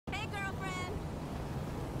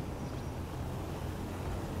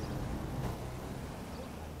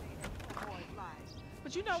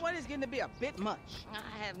But you know what? It's getting to be a bit much.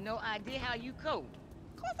 I have no idea how you cope.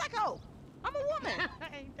 Of course I cope. I'm a woman.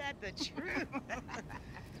 Ain't that the truth?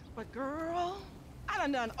 But girl, I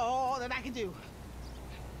done all that I can do.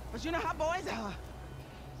 But you know how boys are.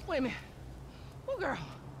 Wait a minute. Oh, girl.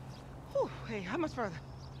 Whew, hey, how much further?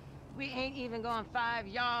 We ain't even gone 5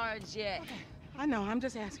 yards yet. Okay, I know, I'm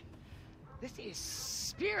just asking. This is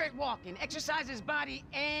spirit walking. Exercises body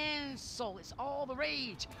and soul. It's all the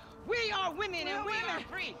rage. We are women and we are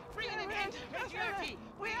free. Freedom and patriarchy.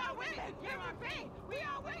 We are women. Here are free. We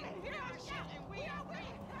are women. Here are shouting. We are women.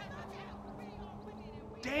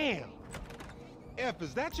 Damn. F,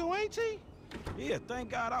 is that your auntie? Yeah,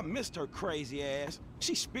 thank God I missed her crazy ass.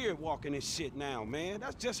 She's spirit walking and shit now, man.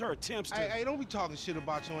 That's just her attempts to... Hey, don't be talking shit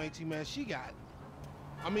about your auntie, man. She got it.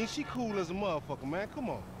 I mean, she cool as a motherfucker, man.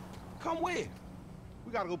 Come on. Come where?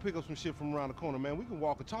 We gotta go pick up some shit from around the corner, man. We can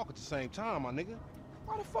walk and talk at the same time, my nigga.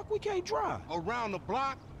 Why the fuck we can't drive? Around the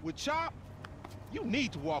block with Chop? You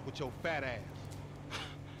need to walk with your fat ass.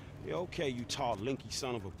 Yeah, okay, you tall, linky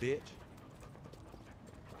son of a bitch.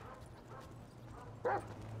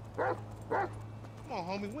 Come on,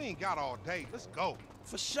 homie. We ain't got all day. Let's go.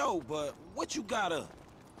 For sure, but what you got up?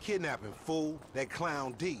 Kidnapping, fool. That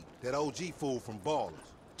clown D. That OG fool from Ballers.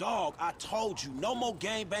 Dog, I told you, no more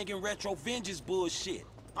gang-banging retro vengeance bullshit.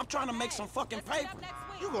 I'm trying to make some fucking paper.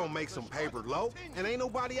 You gonna make some paper, Lo. And ain't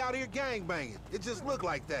nobody out here gang-banging. It just look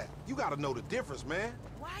like that. You gotta know the difference, man.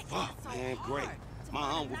 Fuck, man, great. My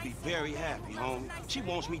aunt would be very happy, homie. She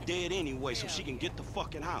wants me dead anyway so she can get the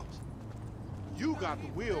fucking house. You got the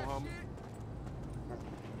wheel, homie.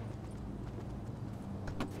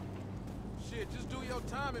 Shit, just do your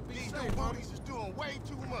time and be These safe, new homie. booties is doing way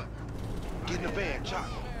too much. Get in the van, Chop.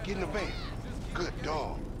 Get in the van. Good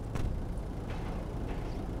dog.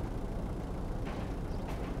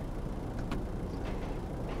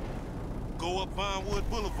 Go up Vinewood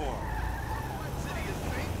Boulevard. City is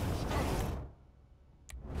safe. Struggle.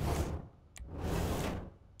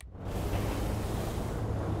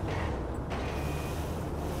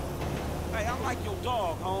 Hey, I like your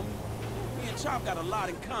dog, homie. Me and Chop got a lot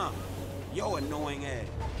in common. Yo annoying ass.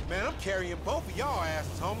 Man, I'm carrying both of y'all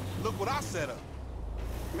asses, homie. Look what I set up.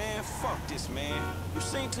 Man, fuck this, man. You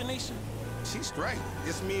seen Tanisha? She's straight.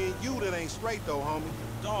 It's me and you that ain't straight, though, homie.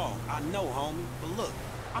 Dog, I know, homie. But look,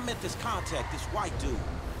 I met this contact, this white dude.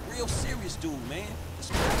 Real serious dude, man. This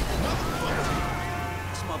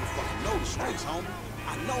motherfucker know the streets, homie.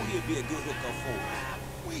 I know he'll be a good hookup for us.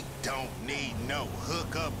 We don't need no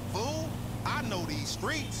hookup, fool. I know these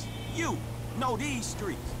streets. You know these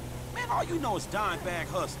streets. Man, all you know is dime bag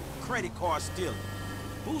hustling, credit card stealing.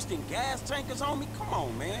 Boosting gas tankers, homie? Come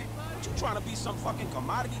on, man. What, you trying to be some fucking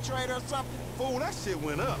commodity trader or something? Fool, that shit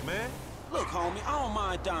went up, man. Look, homie, I don't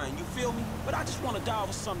mind dying, you feel me? But I just want to die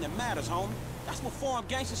over something that matters, homie. That's what foreign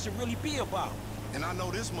gangsters should really be about. And I know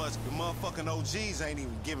this much, the motherfucking OGs ain't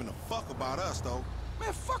even giving a fuck about us, though.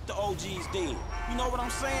 Man, fuck the OGs then. You know what I'm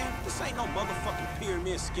saying? This ain't no motherfucking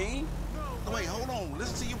pyramid scheme. Wait, hold on.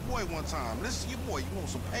 Listen to your boy one time. Listen to your boy. You want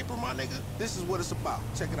some paper, my nigga? This is what it's about.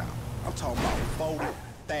 Check it out. I'm talking about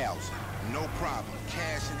 40,000. No problem.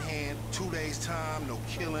 Cash in hand, 2 days time, no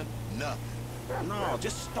killing, nothing. No,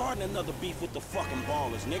 just starting another beef with the fucking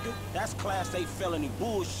ballers, nigga. That's Class A felony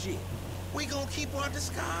bullshit. We gonna keep our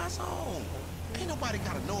disguise on. Ain't nobody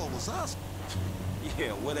gotta know it was us.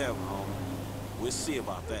 Yeah, whatever, homie. We'll see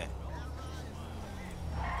about that.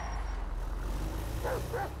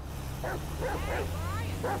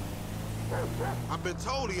 I've been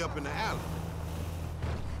told he up in the alley.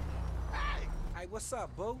 Hey, what's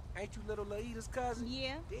up, boo? Ain't you little Laida's cousin?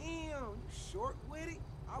 Yeah. Damn, you short with it?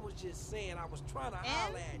 I was just saying I was trying to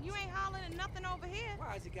holler at And you ain't hollering at nothing over here.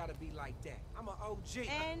 Why's it gotta be like that? I'm an OG.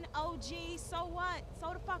 And OG, so what?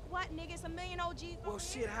 So the fuck what, nigga? It's a million OGs Well, over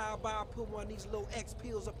shit, here. how about I put one of these little X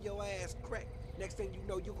pills up your ass crack? Next thing you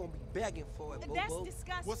know, you're gonna be begging for it, boo-boo. That's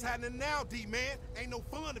disgusting. What's happening now, D-man? Ain't no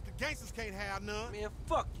fun if the gangsters can't have none. Man,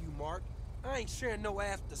 fuck you, Mark. I ain't sharing no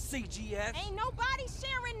ass to CGF. Ain't nobody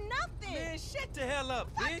sharing nothing. Man, shut the hell up,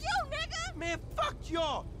 fuck bitch. you, nigga. Man, fuck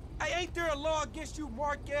y'all. Hey, ain't there a law against you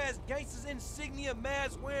mark-ass gangsters, insignia,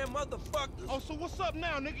 mask-wearing motherfuckers? Oh, so what's up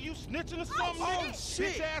now, nigga? You snitching or something? Oh,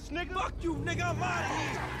 shit. Bitch-ass nigga. Fuck you, nigga. I'm out of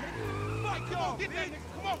here. Fuck Come y'all, on, get that bitch. nigga.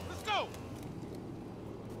 Come on, let's go.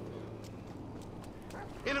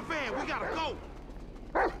 In the van, we gotta go.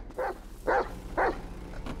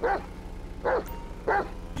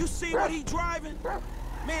 You see what he driving?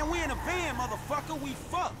 Man, we in a van, motherfucker. We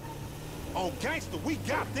fucked. Oh, gangster, we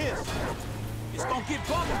got this. It's gonna get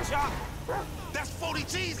bumpy, Chop. That's 40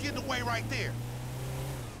 G's getting away right there.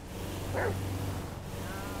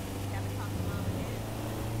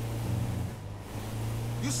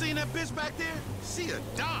 You seen that bitch back there? She a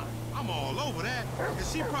dime. I'm all over that. And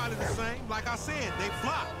she probably the same. Like I said, they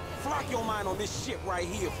fly. Flock your mind on this shit right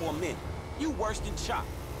here for a minute. You worse than Chop.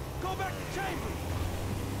 Go back to Chambers.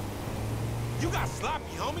 You got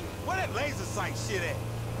sloppy, homie. Where that laser sight shit at?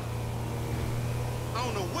 I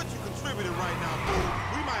don't know what you contributed right now, fool.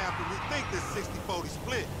 We might have to rethink this 60-40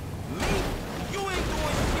 split. Me? You ain't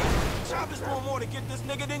doing shit. Chop is doing more to get this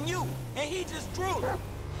nigga than you. And he just drooling.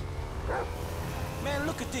 Man,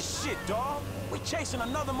 look at this shit, dawg. We chasing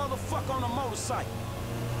another motherfucker on a motorcycle.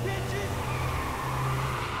 Bitches!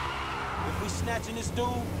 If we snatching this dude,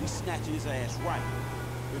 we snatching his ass right.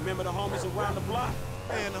 Remember the homies around the block?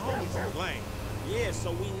 Man, the homies are lame. Yeah,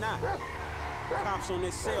 so we not. Cops on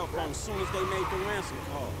their cell phone as soon as they made the ransom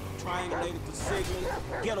call. Triangulated the signal.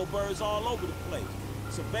 Ghetto birds all over the place.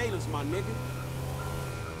 Surveillance, my nigga.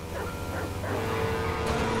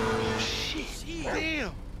 Shit.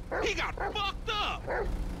 Damn. He got fucked up.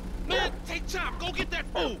 Man, take Chop. Go get that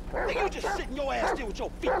fool. Nigga, you just sitting your ass there with your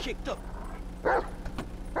feet kicked up.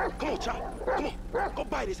 Come on, Chop. Come on. Go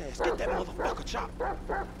bite his ass. Get that motherfucker, Chop.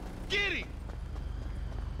 Get him.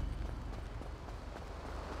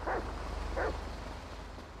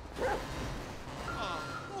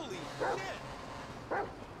 Holy shit.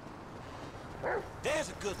 There's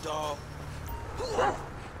a good dog.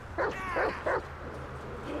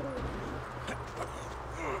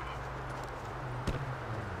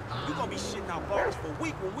 You gonna be shitting out bars for a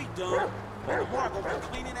week when we done. And Lamar gonna be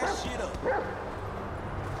cleaning that shit up.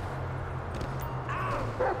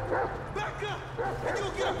 Back up! And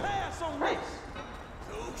you'll get a pass on this!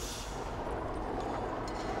 Douche.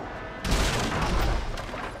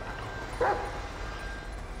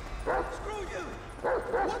 Screw you!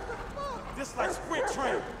 What the fuck? This like sprint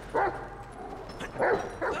training.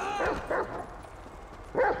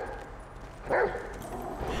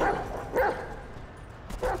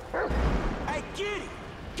 Hey, get him!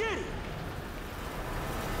 Get him!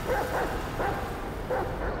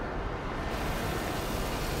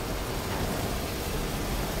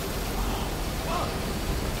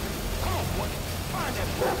 Come on, boy. Find that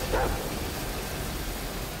boy.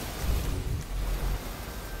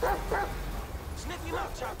 Sniff him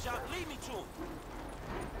out, Chop Chop. Lead me to him.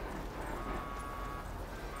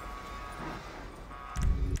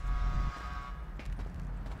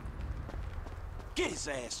 Get his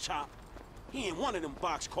ass, Chop. He ain't one of them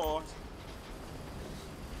box cars.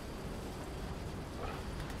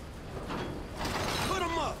 Put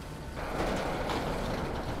him up.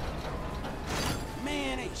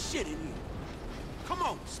 Man, ain't shit in here. Come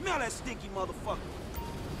on, smell that stinky motherfucker.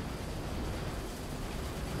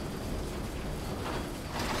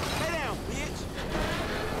 Lay down, bitch.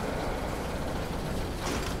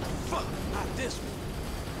 Fuck, not this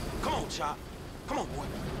one. Come on, Chop. Come on, boy.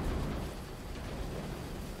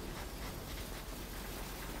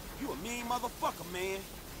 You a mean motherfucker, man.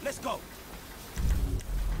 Let's go.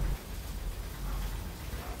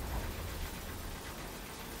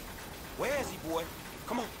 Where is he, boy?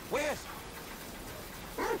 Come on, where is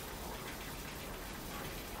he?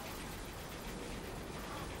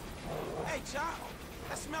 Hey, Chop.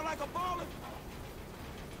 That smell like a baller.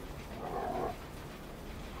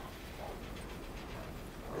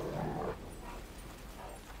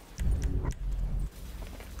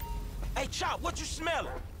 Hey, Chop, what you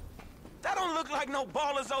smelling? That don't look like no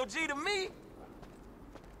baller's OG to me.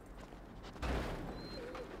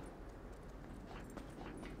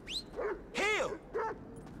 Hill!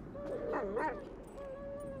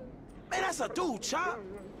 Man, that's a dude, Chop.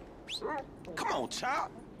 Come on,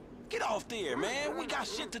 Chop. Get off there, man. We got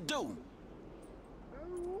shit to do.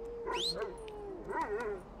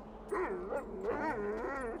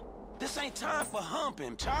 This ain't time for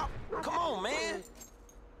humping, Chop. Come on, man.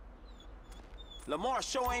 Lamar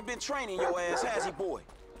sure ain't been training your ass, has he, boy?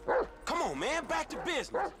 Come on, man, back to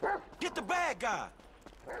business. Get the bad guy.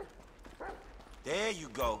 There you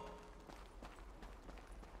go.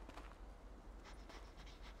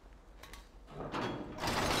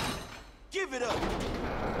 Give it up.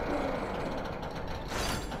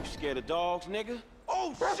 You scared of dogs, nigga?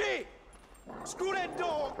 Oh, shit! Screw that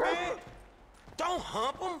dog, man! Don't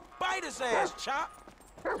hump him. Bite his ass, Chop.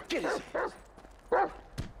 Get his ass.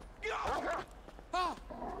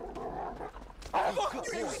 Fuck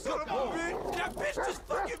you, son of a bitch! That bitch just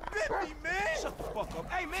fucking bit me, man! Shut the fuck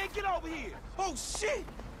up. Hey, man, get over here! Oh, shit!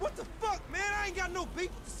 What the fuck, man? I ain't got no beef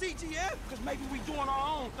with the CGF! Because maybe we doing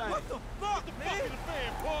our own thing. What the fuck, man?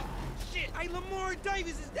 fan, punk. Shit! Hey, Lamar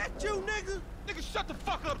Davis, is that you, nigga? Nigga, shut the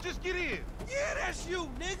fuck up. Just get in. Yeah, that's you,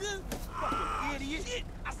 nigga! Fucking idiot! Shit!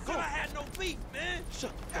 I said I had no beef, man!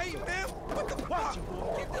 Shut the fuck Hey, up. man, what the fuck?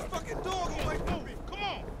 Get this fucking dog away from me! Come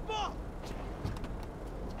on. up!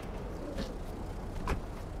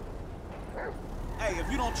 Hey,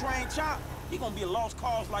 if you don't train Chop, he gonna be a lost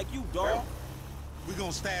cause like you, dawg. We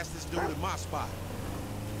gonna stash this dude in my spot.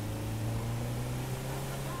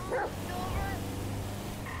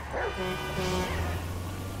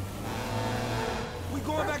 We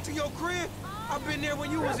going back to your crib? I've been there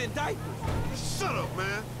when you was in diapers. Shut up,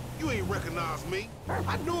 man. You ain't recognize me.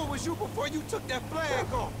 I knew it was you before you took that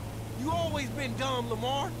flag off. You always been dumb,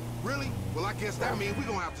 Lamar. Really? Well, I guess that means we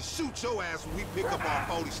gonna have to shoot your ass when we pick up our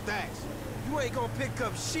 40 stacks. You ain't gonna pick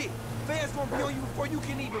up shit. Fans gonna be on you before you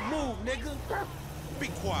can even move, nigga. Be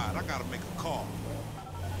quiet. I gotta make a call.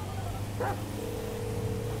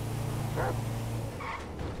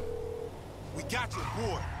 We got your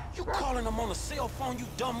boy. You calling them on a cell phone, you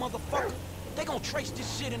dumb motherfucker? They gonna trace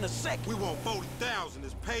this shit in a second. We want 40,000.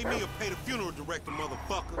 Is pay me or pay the funeral director,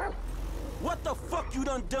 motherfucker. What the fuck you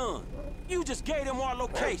done? You just gave them our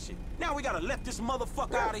location. Now we gotta let this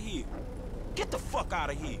motherfucker out of here. Get the fuck out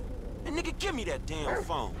of here. And nigga, give me that damn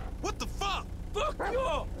phone. What the fuck? Fuck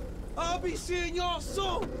y'all! I'll be seeing y'all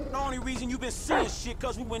soon! The only reason you been seeing shit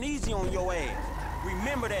cause we went easy on your ass.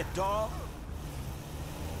 Remember that, dawg.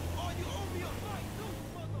 Oh, you owe me a fight, too,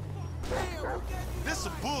 motherfucker! Damn, who gave you This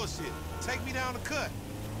some bullshit. Take me down the cut.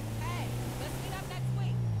 Hey, let's meet up next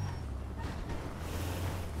week.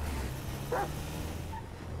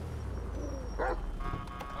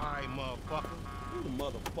 All right, motherfucker. You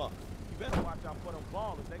motherfucker. You better watch out for them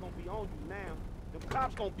ballers. They gonna be on you now. Them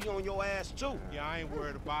cops gonna be on your ass too. Yeah, I ain't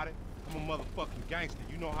worried about it. I'm a motherfucking gangster.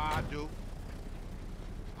 You know how I do.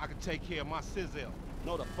 I can take care of my sizzle.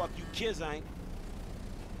 No, the fuck you kids ain't.